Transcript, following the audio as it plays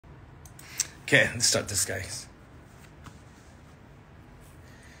Okay, let's start this, guys.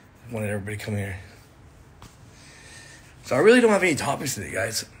 I wanted everybody to come here. So I really don't have any topics today,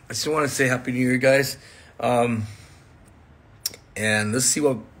 guys. I just want to say Happy New Year, guys. And let's see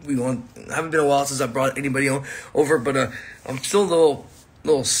what we want. I haven't been a while since I brought anybody over, but I'm still a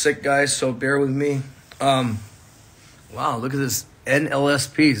little sick, guys, so bear with me. Wow, look at this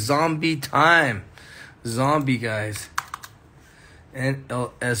NLSP, zombie time. Zombie, guys.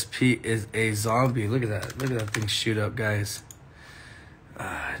 NLSP is a zombie. Look at that. Look at that thing shoot up, guys.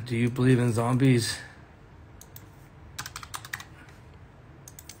 Do you believe in zombies?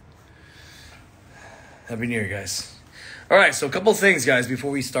 Happy New Year, guys. All right, so a couple things, guys,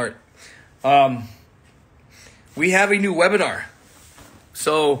 before we start. We have a new webinar.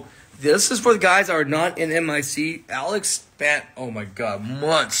 So this is for the guys that are not in MIC. Alex spent, oh my God,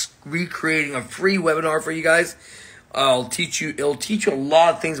 months recreating a free webinar for you guys. It'll teach you a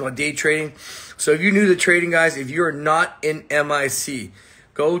lot of things about day trading. So if you're new to trading, guys, if you're not in MIC,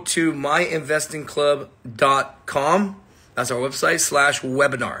 go to myinvestingclub.com. That's our website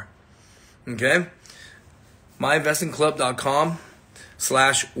 /webinar. Okay?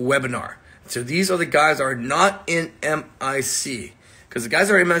 myinvestingclub.com/webinar. So these are the guys that are not in MIC. Because the guys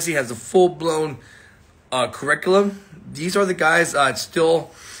that are in MIC has a full-blown curriculum. These are the guys that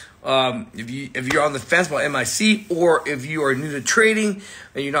still... if you're on the fence about MIC, or if you are new to trading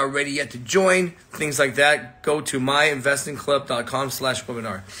and you're not ready yet to join, things like that, go to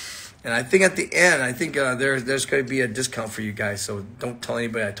myinvestingclub.com/webinar. And I think at the end, there's going to be a discount for you guys. So don't tell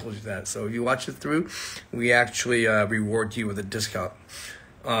anybody I told you that. So if you watch it through, we actually reward you with a discount.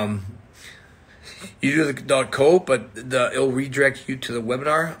 You do the code, but it'll redirect you to the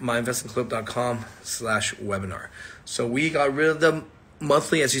webinar, myinvestingclub.com/webinar. So we got rid of the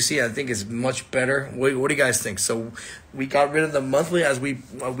monthly, as you see. I think is much better. What do you guys think? So we got rid of the monthly, as we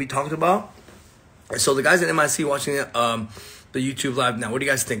talked about. So the guys at MIC watching the YouTube live now, what do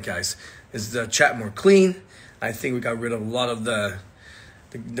you guys think, guys? Is the chat more clean? I think we got rid of a lot of the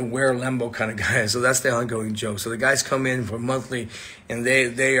wear Lambo kind of guys. So that's the ongoing joke. So the guys come in for monthly, and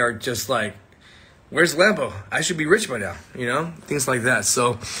they are just like, where's Lambo? I should be rich by now, you know? Things like that.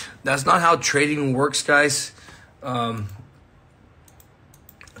 So that's not how trading works, guys.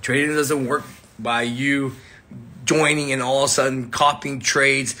 Trading doesn't work by you joining and all of a sudden copying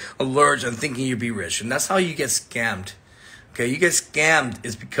trades, alerts, and thinking you'd be rich. And that's how you get scammed. Okay, you get scammed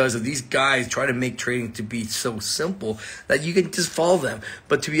is because of these guys try to make trading to be so simple that you can just follow them.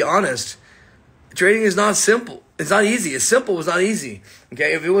 But to be honest, trading is not simple. It's not easy. It's simple. It's not easy.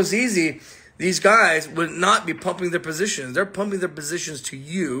 Okay, if it was easy, these guys would not be pumping their positions. They're pumping their positions to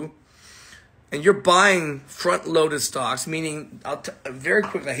you, and you're buying front-loaded stocks, meaning, very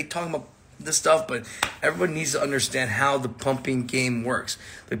quickly, I hate talking about this stuff, but everyone needs to understand how the pumping game works.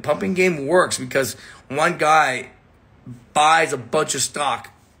 The pumping game works because one guy buys a bunch of stock,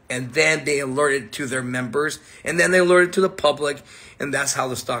 and then they alert it to their members, and then they alert it to the public, and that's how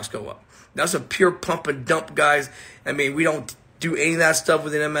the stocks go up. That's a pure pump and dump, guys. I mean, we don't do any of that stuff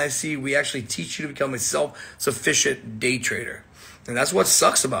within MIC. We actually teach you to become a self-sufficient day trader. And that's what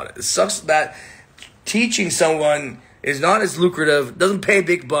sucks about it. It sucks that teaching someone is not as lucrative, doesn't pay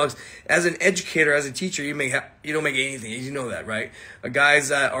big bucks. As an educator, as a teacher, you don't make anything. You know that, right? Guys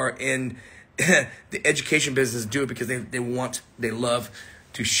that are in the education business do it because they love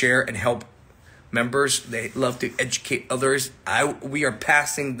to share and help members. They love to educate others. We are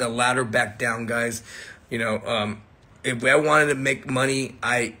passing the ladder back down, guys. You know, if I wanted to make money,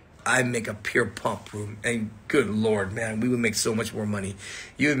 I make a pure pump room, and good Lord, man, we would make so much more money.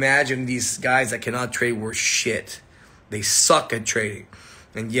 You imagine these guys that cannot trade worth shit. They suck at trading,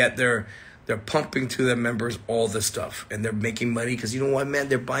 and yet they're pumping to their members all this stuff, and they're making money because, you know what, man,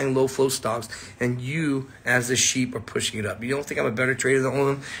 they're buying low flow stocks, and you, as the sheep, are pushing it up. You don't think I'm a better trader than all of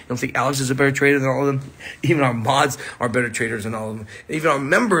them? You don't think Alex is a better trader than all of them? Even our mods are better traders than all of them. Even our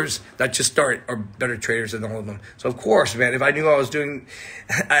members that just start are better traders than all of them. So of course, man, if I knew what I was doing,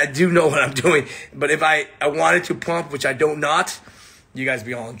 I do know what I'm doing. But if I wanted to pump, which I don't not, you guys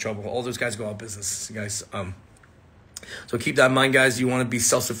be all in trouble. All those guys go out of business, you guys. So keep that in mind, guys. You want to be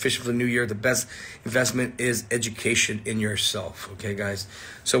self-sufficient for the new year. The best investment is education in yourself. Okay, guys?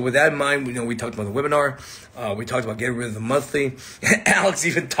 So with that in mind, we talked about the webinar. We talked about getting rid of the monthly. Alex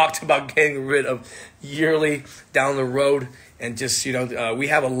even talked about getting rid of yearly down the road. And just, we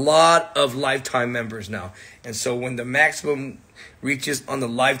have a lot of lifetime members now. And so when the maximum reaches on the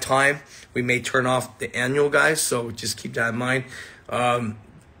lifetime, we may turn off the annual, guys. So just keep that in mind.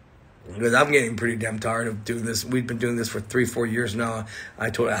 Because I'm getting pretty damn tired of doing this. We've been doing this for 3-4 years now.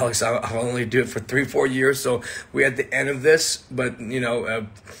 I told Alex I'll only do it for 3-4 years. So we're at the end of this. But,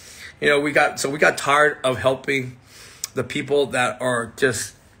 we got tired of helping the people that are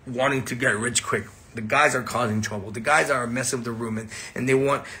just wanting to get rich quick. The guys are causing trouble. The guys are messing with the room, and they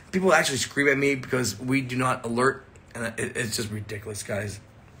want people actually scream at me because we do not alert, and it's just ridiculous, guys.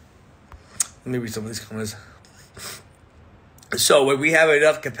 Let me read some of these comments. So when we have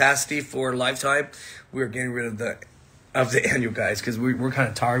enough capacity for a lifetime, we're getting rid of the annual guys because we're kind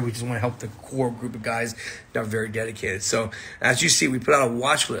of tired. We just want to help the core group of guys that are very dedicated. So as you see, we put out a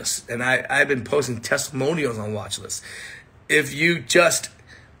watch list, and I've been posting testimonials on watch lists. If you just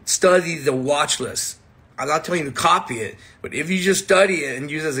study the watch list, I'm not telling you to copy it, but if you just study it and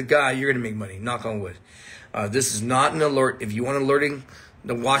use it as a guide, you're going to make money, knock on wood. This is not an alert. If you want alerting,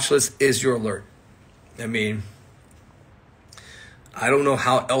 the watch list is your alert. I mean, I don't know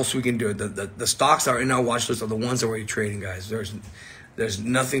how else we can do it. The stocks that are in our watch list are the ones that we're trading, guys. There's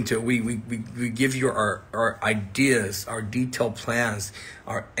nothing to it. We give you our ideas, our detailed plans,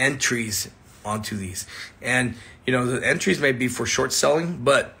 our entries onto these. And, the entries may be for short selling,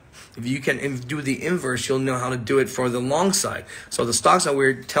 but if you can do the inverse, you'll know how to do it for the long side. So the stocks that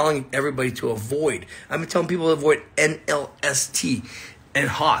we're telling everybody to avoid, I've been telling people to avoid NLST and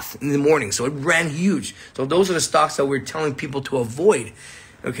HOTH in the morning. So it ran huge. So those are the stocks that we're telling people to avoid,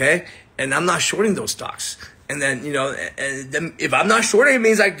 okay? And I'm not shorting those stocks. And then, and then if I'm not shorting, it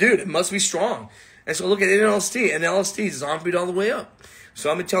means dude, it must be strong. And so look at NLST. NLST is zombied all the way up. So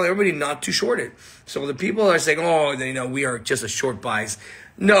I'm telling everybody not to short it. So the people are saying, we are just a short buys.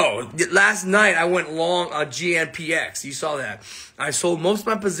 No, last night I went long on GNPX. You saw that. I sold most of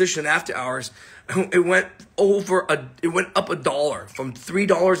my position after hours. It went up $1 from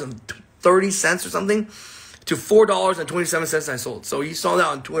 $3.30 or something to $4.27 I sold. So you saw that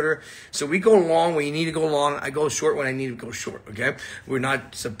on Twitter. So we go long when you need to go long. I go short when I need to go short. Okay, we're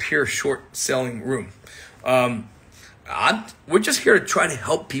not just a pure short selling room. We're just here to try to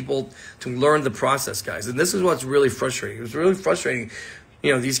help people to learn the process, guys. And this is what's really frustrating. It's really frustrating.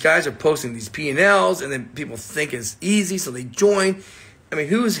 These guys are posting these P&Ls, and then people think it's easy, so they join. I mean,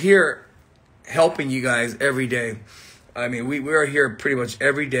 who's here helping you guys every day? I mean, we are here pretty much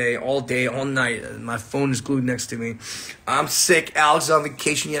every day, all night. My phone is glued next to me. I'm sick. Alex was on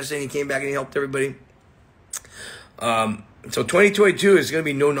vacation yesterday, and he came back and he helped everybody. So 2022 is going to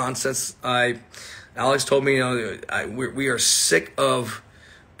be no nonsense. Alex told me, we are sick of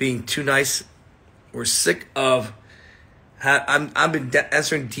being too nice. We're sick of. I've been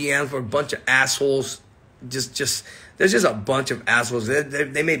answering DMs for a bunch of assholes. There's just a bunch of assholes.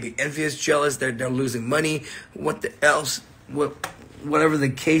 They may be envious, jealous. They're losing money. What the else? Whatever the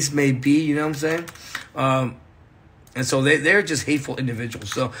case may be, you know what I'm saying? And so they're just hateful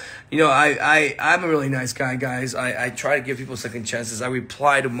individuals. So, I'm a really nice guy, guys. I try to give people second chances. I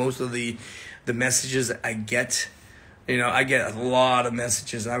reply to most of the messages that I get. I get a lot of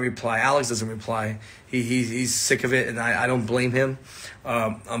messages. I reply. Alex doesn't reply. He's sick of it, and I don't blame him.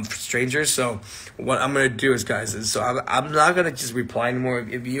 I'm strangers. So what I'm gonna do is, guys, I'm not gonna just reply anymore.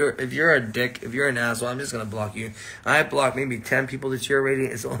 If you're a dick, if you're an asshole, I'm just gonna block you. I blocked maybe 10 people this year already.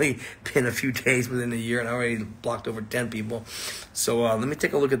 It's only been a few days within a year, and I already blocked over 10 people. So let me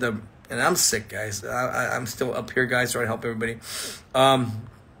take a look at them. And I'm sick, guys. I'm still up here, guys, trying to help everybody. How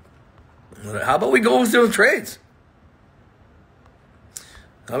about we go with some trades?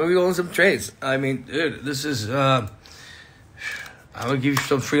 How about we go on some trades? I mean, dude, this is, I'm going to give you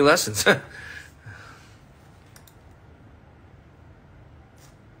some free lessons. Okay,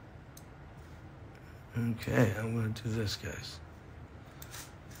 I'm going to do this, guys.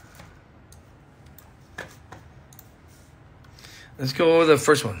 Let's go over the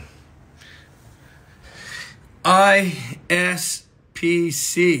first one. ISPC.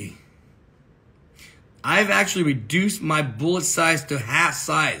 I've actually reduced my bullet size to half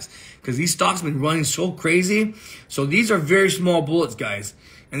size because these stocks have been running so crazy. So these are very small bullets, guys.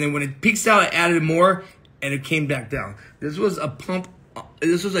 And then when it peaks out, I added more, and it came back down. This was a pump.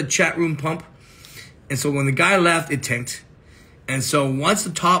 This was a chat room pump. And so when the guy left, it tanked. And so once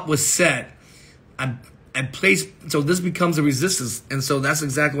the top was set, I placed, so this becomes a resistance. And so that's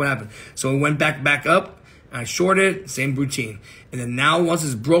exactly what happened. So it went back up. I shorted, same routine. And then now once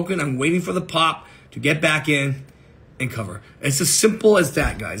it's broken, I'm waiting for the pop to get back in and cover. It's as simple as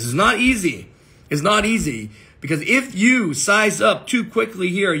that, guys. It's not easy. It's not easy because if you size up too quickly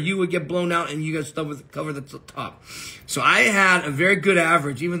here, you would get blown out and you get stuck with cover the top. So I had a very good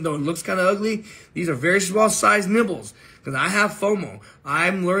average, even though it looks kind of ugly. These are very small size nibbles because I have FOMO.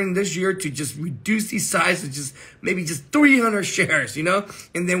 I'm learning this year to just reduce these sizes, just maybe just 300 shares,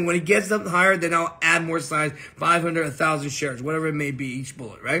 And then when it gets up higher, then I'll add more size, 500, 1,000 shares, whatever it may be each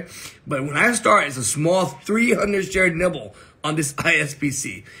bullet, right? But when I start, it's a small 300 share nibble on this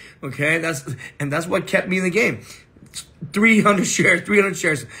ISPC. Okay, that's what kept me in the game. 300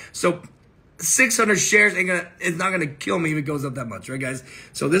 shares. So 600 shares it's not gonna kill me if it goes up that much, right, guys?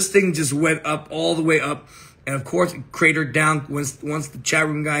 So this thing just went up all the way up, and of course it cratered down once the chat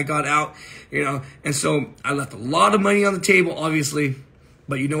room guy got out, you know. And so I left a lot of money on the table, obviously,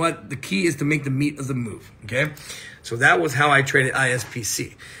 but you know what? The key is to make the meat of the move. Okay, so that was how I traded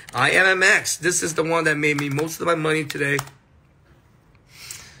ISPC. IMMX. This is the one that made me most of my money today.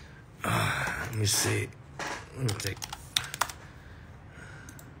 Let me see. Let me take.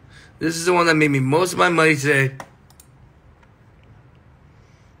 This is the one that made me most of my money today.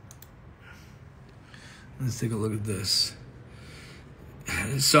 Let's take a look at this.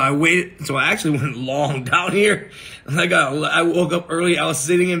 So I waited. So I actually went long down here. And I woke up early. I was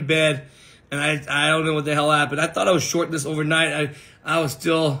sitting in bed, and I don't know what the hell happened. I thought I was short this overnight. I was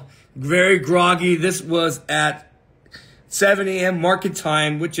still very groggy. This was at 7 a.m. market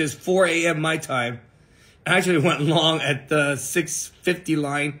time, which is 4 a.m. my time. I actually went long at the 650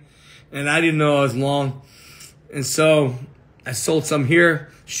 line, and I didn't know I was long. And so I sold some here,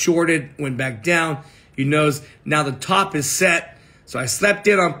 shorted, went back down. You notice now the top is set. So I slept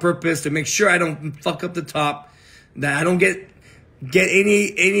in on purpose to make sure I don't fuck up the top, that I don't get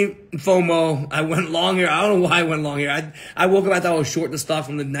any FOMO. I went long here. I don't know why I went long here. I woke up, I thought I was short the stock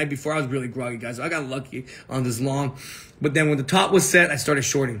from the night before. I was really groggy, guys. So I got lucky on this long. But then when the top was set, I started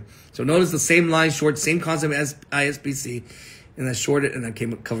shorting. So notice the same line short, same concept as ISPC. And I shorted and I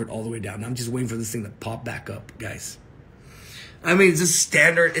came covered all the way down. Now I'm just waiting for this thing to pop back up, guys. I mean, it's just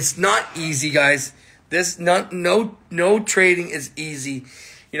standard. It's not easy, guys. No trading is easy.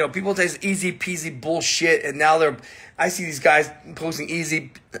 You know, people say it's easy peasy bullshit, and now I see these guys posting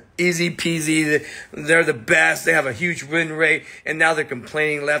easy peasy. They're the best. They have a huge win rate, and now they're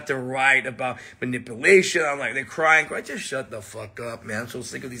complaining left and right about manipulation. I'm like, they're crying. Just shut the fuck up, man. I'm so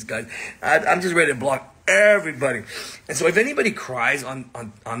sick of these guys. I'm just ready to block everybody. And so if anybody cries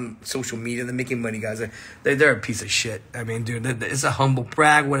on social media, they're making money, guys. They're a piece of shit. I mean, dude, it's a humble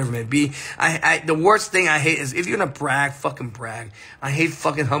brag, whatever it may be. The worst thing I hate is if you're gonna brag, fucking brag. I hate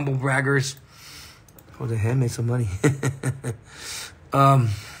fucking humble braggers. Oh, the hand made some money. Man, I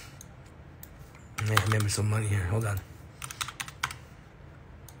made me some money here. Hold on.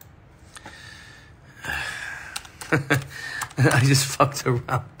 I just fucked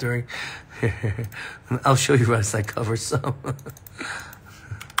around during. I'll show you as I cover some.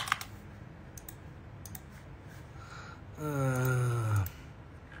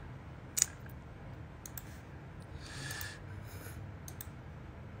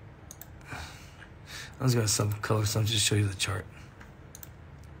 I was gonna color some just to show you the chart.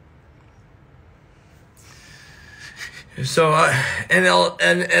 So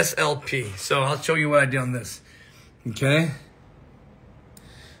NLST. So I'll show you what I did on this. Okay.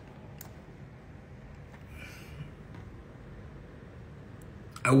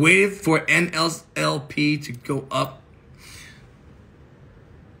 I waited for NLST to go up.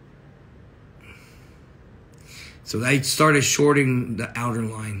 So I started shorting the outer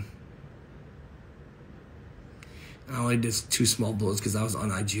line. I only did 2 small bullets because I was on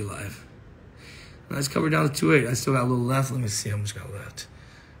IG Live. And I just covered down to 2.8. I still got a little left. Let me see how much got left.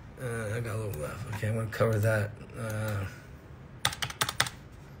 I got a little left. Okay, I'm going to cover that.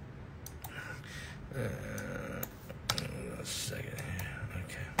 A second here.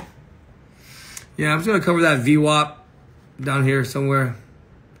 Okay. Yeah, I'm just going to cover that VWAP down here somewhere.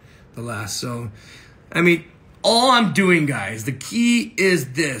 The last. So, I mean, all I'm doing, guys, the key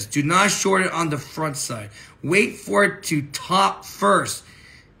is this. Do not short it on the front side. Wait for it to top first.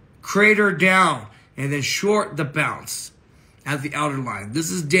 Crater down. And then short the bounce at the outer line.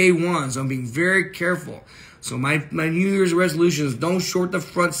 This is day 1, so I'm being very careful. So my New Year's resolution is don't short the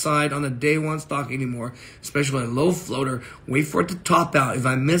front side on the day 1 stock anymore, especially a low floater. Wait for it to top out. If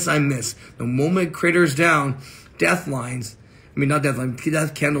I miss, I miss. The moment it craters down, death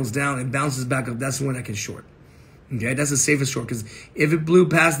candles down, and bounces back up, that's when I can short. Okay, that's the safest short, because if it blew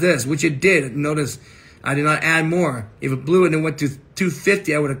past this, which it did, notice I did not add more. If it blew and it went to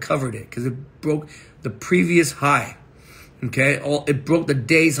 250, I would have covered it because it broke the previous high. Okay, it broke the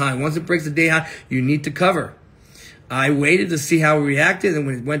day's high. Once it breaks the day high, you need to cover. I waited to see how it reacted, and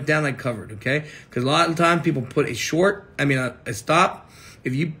when it went down, I covered. Okay, because a lot of the time people put a stop.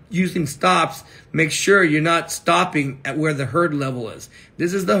 If you're using stops, make sure you're not stopping at where the herd level is.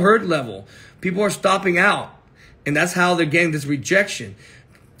 This is the herd level. People are stopping out, and that's how they're getting this rejection.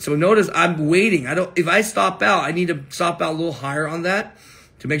 So notice I'm waiting. If I stop out, I need to stop out a little higher on that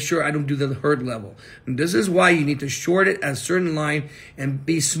to make sure I don't do the herd level. And this is why you need to short it at a certain line and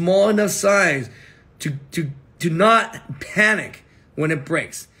be small enough size to do not panic when it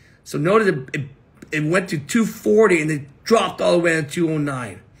breaks. So notice it went to 240 and it dropped all the way to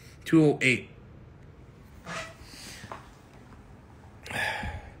 209, 208.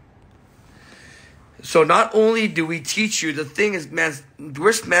 So not only do we teach you, the thing is, man,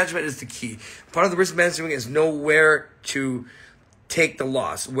 risk management is the key. Part of the risk management is know where to take the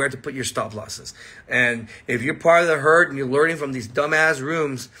loss, where to put your stop losses. And if you're part of the herd and you're learning from these dumbass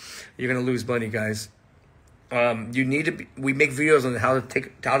rooms, you're gonna lose money, guys. You need to we make videos on how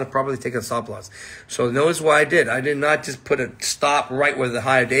to properly take a stop loss. So notice what I did. I did not just put a stop right where the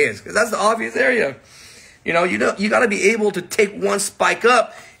high day is, because that's the obvious area. You got to be able to take one spike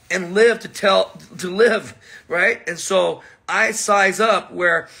up and live to live, right? And so I size up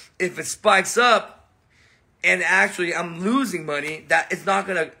where if it spikes up and actually I'm losing money, that it's not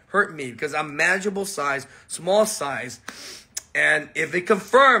going to hurt me because I'm manageable size, small size. And if it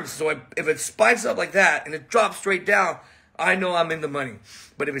confirms, so if it spikes up like that and it drops straight down, I know I'm in the money.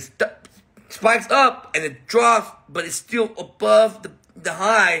 But if it spikes up and it drops, but it's still above the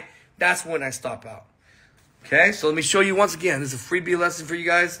high, that's when I stop out. Okay, so let me show you once again. This is a freebie lesson for you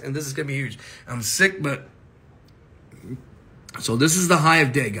guys, and this is going to be huge. I'm sick, but... So this is the high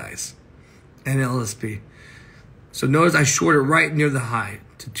of day, guys. NLST. So notice I shorted right near the high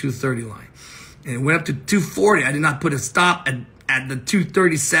to 230 line. And it went up to 240. I did not put a stop at the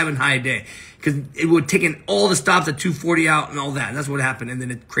 237 high day, because it would have taken all the stops at 240 out and all that. And that's what happened, and then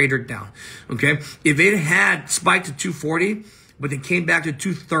it cratered down. Okay, if it had spiked to 240, but it came back to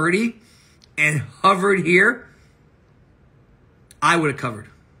 230... and hovered here, I would have covered.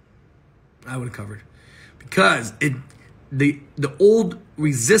 Because the old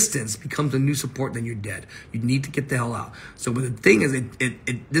resistance becomes a new support, then you're dead. You need to get the hell out. So, but the thing is,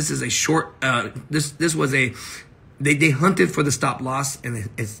 this is a short. This was a. They hunted for the stop loss,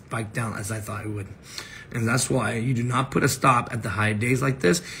 and it spiked down as I thought it would, and that's why you do not put a stop at the high days like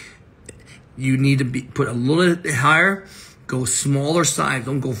this. You need to put a little bit higher. Go smaller size.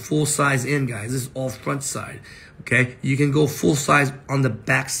 Don't go full size in, guys. This is all front side. Okay? You can go full size on the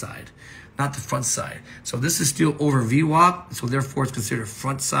back side, not the front side. So this is still over VWAP, so therefore it's considered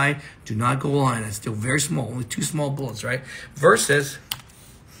front side. Do not go line. It's still very small. Only 2 small bullets, right? Versus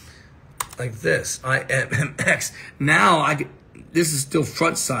like this, IMMX. Now, this is still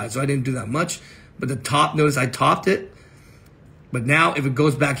front side, so I didn't do that much. But the top, notice I topped it. But now if it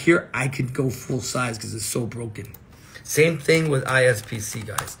goes back here, I could go full size because it's so broken. Same thing with ISPC,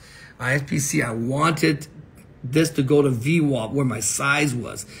 guys. ISPC, I wanted this to go to VWAP where my size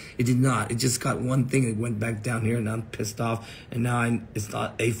was. It did not. It just got one thing. It went back down here, and I'm pissed off. And now it's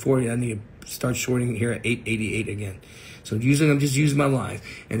not 840. I need to start shorting here at 888 again. So I'm just using my lines.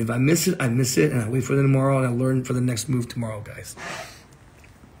 And if I miss it, I miss it, and I wait for them tomorrow, and I learn for the next move tomorrow, guys.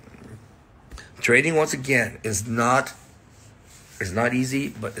 Trading, once again, is not easy,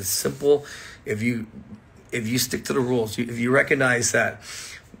 but it's simple if you stick to the rules. If you recognize that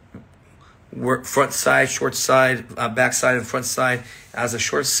front side, short side, back side, and front side. As a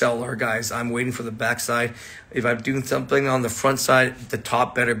short seller, guys, I'm waiting for the back side. If I'm doing something on the front side, the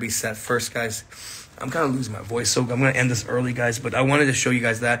top better be set first, guys. I'm kind of losing my voice, so I'm going to end this early, guys. But I wanted to show you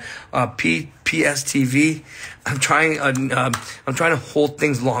guys that PSTV. I'm trying to hold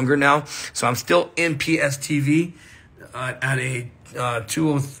things longer now, so I'm still in PSTV at a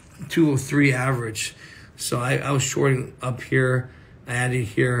 203 average. So I was shorting up here. I added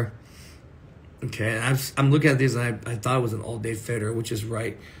here. Okay, and I'm looking at these, and I thought it was an all-day fader, which is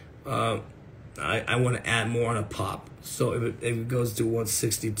right. I want to add more on a pop. So if it goes to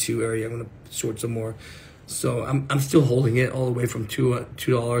 162 area, I'm going to short some more. So I'm still holding it all the way from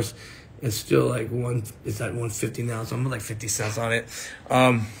 $2. It's still like it's at 150 now, so I'm like 50 cents on it.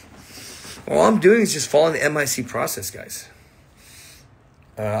 All I'm doing is just following the MIC process, guys.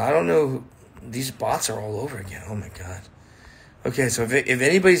 I don't know. These bots are all over again. Oh my god. Okay, so if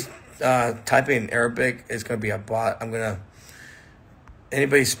anybody's typing in Arabic, it's gonna be a bot.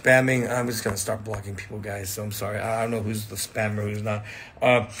 Anybody spamming, I'm just gonna start blocking people, guys. So I'm sorry. I don't know who's the spammer, who's not.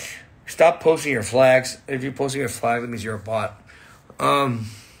 Stop posting your flags. If you're posting your flag, that means you're a bot.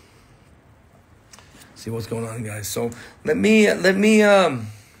 See what's going on, guys. So let me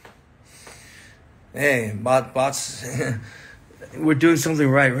hey, bots. We're doing something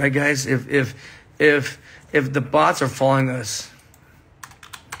right, guys? If the bots are following us,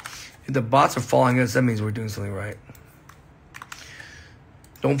 that means we're doing something right.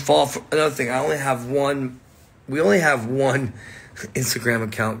 Don't fall for another thing. We only have one Instagram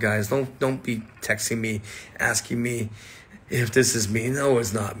account, guys. Don't be texting me, asking me, if this is me. No,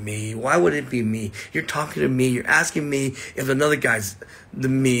 it's not me. Why would it be me? You're talking to me. You're asking me if another guy's the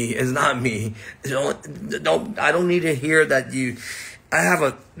me. It's not me. I don't need to hear that you.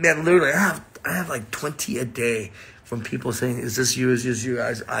 Literally, I have like 20 a day from people saying, "Is this you? Is this you?"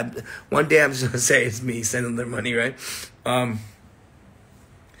 One day I'm just gonna say it's me. Send them their money, right?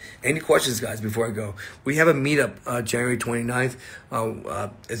 Any questions, guys, before I go? We have a meetup January 29th.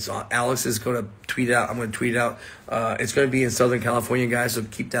 It's Alex is going to tweet out. I'm going to tweet out. It's going to be in Southern California, guys, so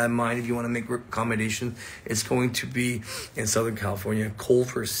keep that in mind if you want to make accommodations. It's going to be in Southern California,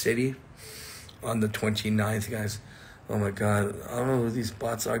 Culver City, on the 29th, guys. Oh, my God. I don't know who these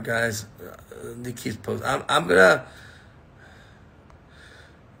bots are, guys. They keep posting. I'm going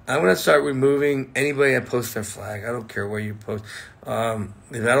to start removing anybody that posts their flag. I don't care where you post. If I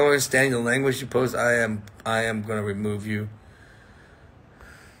don't understand the language you post, I am going to remove you.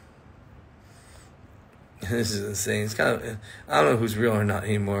 This is insane. It's kind of, I don't know who's real or not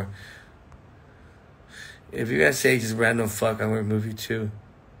anymore. If you guys say just random fuck, I'm going to remove you too.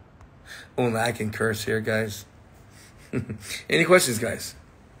 Only I can curse here, guys. Any questions, guys?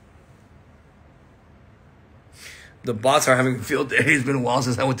 The bots are having a field day. It's been a while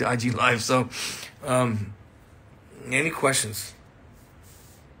since I went to IG Live. So, any questions?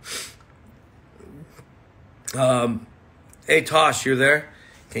 Hey, Tosh, you're there?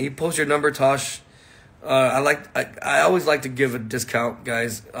 Can you post your number, Tosh? I always like to give a discount,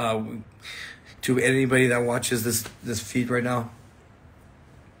 guys, to anybody that watches this feed right now.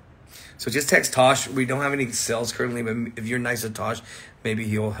 So just text Tosh. We don't have any sales currently, but if you're nice to Tosh, maybe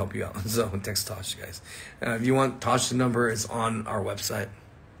he'll help you out. So text Tosh, guys. If you want Tosh's number, it's on our website.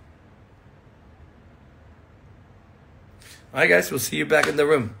 All right, guys. We'll see you back in the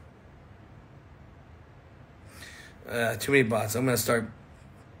room. Too many bots. I'm going to start.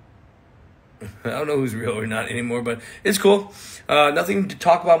 I don't know who's real or not anymore, but it's cool. Nothing to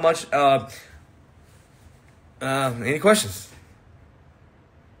talk about much. Any questions?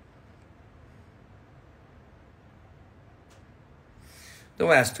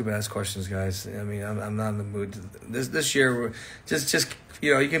 Don't ask too bad questions, guys. I mean, I'm not in the mood. This year, we're just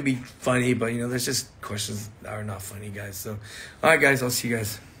you can be funny, but there's just questions that are not funny, guys. So, all right, guys, I'll see you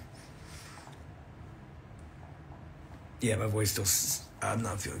guys. Yeah, my voice still. I'm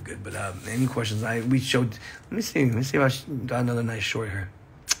not feeling good, but any questions? We showed. Let me see if I got another nice short here.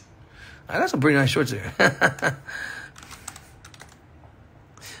 I got some pretty nice shorts here.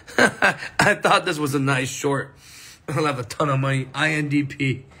 I thought this was a nice short. I'll have a ton of money.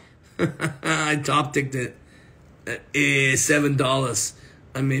 INDP. I top ticked it at $7.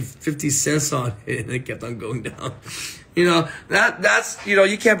 I made 50 cents on it, and it kept on going down. That's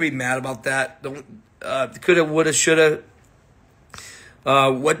you can't be mad about that. Don't coulda, woulda, shoulda.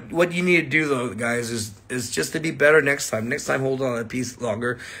 What you need to do though, guys, is just to be better next time. Next time, hold on a piece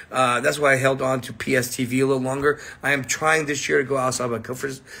longer. That's why I held on to PSTV a little longer. I am trying this year to go outside my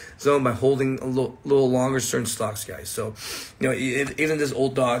comfort zone by holding a little longer certain stocks, guys. So, even this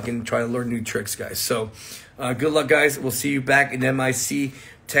old dog can try to learn new tricks, guys. So, good luck, guys. We'll see you back in MIC.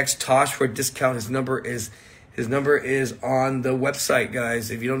 Text Tosh for a discount. His number is on the website, guys.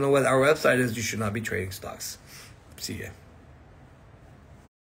 If you don't know what our website is, you should not be trading stocks. See ya.